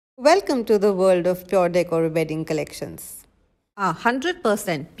Welcome to the world of Pure Decor bedding collections. A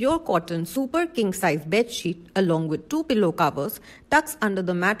 100% pure cotton super king size bed sheet along with 2 pillow covers tucks under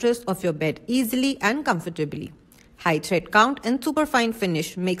the mattress of your bed easily and comfortably. High thread count and superfine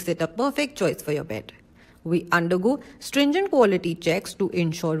finish makes it a perfect choice for your bed. We undergo stringent quality checks to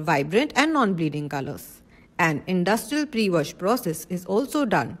ensure vibrant and non-bleeding colors. An industrial pre-wash process is also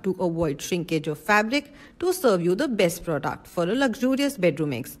done to avoid shrinkage of fabric to serve you the best product for a luxurious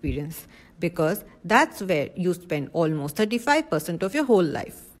bedroom experience, because that's where you spend almost 35% of your whole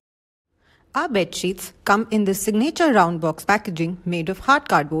life. Our bed sheets come in this signature round box packaging made of hard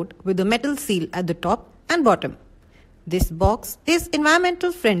cardboard with a metal seal at the top and bottom. This box is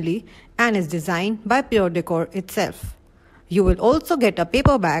environmental friendly and is designed by Pure Decor itself. You will also get a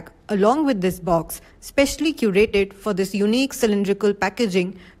paper bag along with this box, specially curated for this unique cylindrical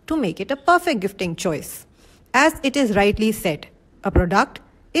packaging to make it a perfect gifting choice. As it is rightly said, a product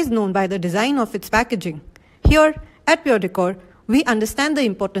is known by the design of its packaging. Here at Pure Decor, we understand the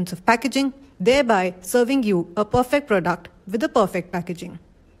importance of packaging, thereby serving you a perfect product with a perfect packaging.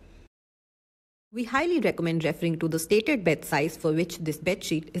 We highly recommend referring to the stated bed size for which this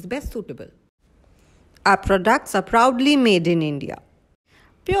bedsheet is best suitable. Our products are proudly made in India.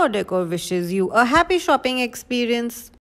 Pure Decor wishes you a happy shopping experience.